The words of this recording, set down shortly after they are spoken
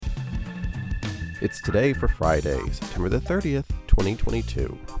It's today for Friday, September the 30th,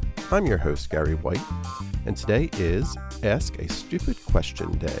 2022. I'm your host, Gary White, and today is Ask a Stupid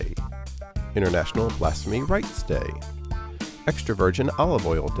Question Day, International Blasphemy Rights Day, Extra Virgin Olive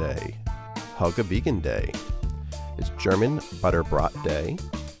Oil Day, Hug a Vegan Day, it's German Butterbrot Day,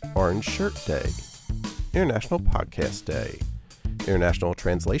 Orange Shirt Day, International Podcast Day, International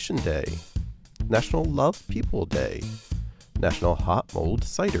Translation Day, National Love People Day, National Hot Mold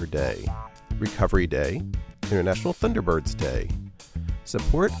Cider Day, Recovery Day, International Thunderbirds Day,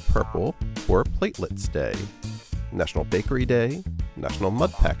 Support Purple for Platelets Day, National Bakery Day, National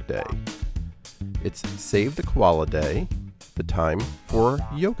Mud Pack Day. It's Save the Koala Day, the time for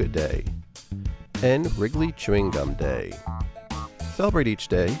Yoga Day, and Wrigley Chewing Gum Day. Celebrate each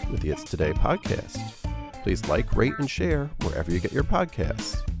day with the It's Today podcast. Please like, rate, and share wherever you get your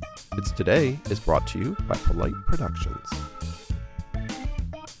podcasts. It's Today is brought to you by Polite Productions.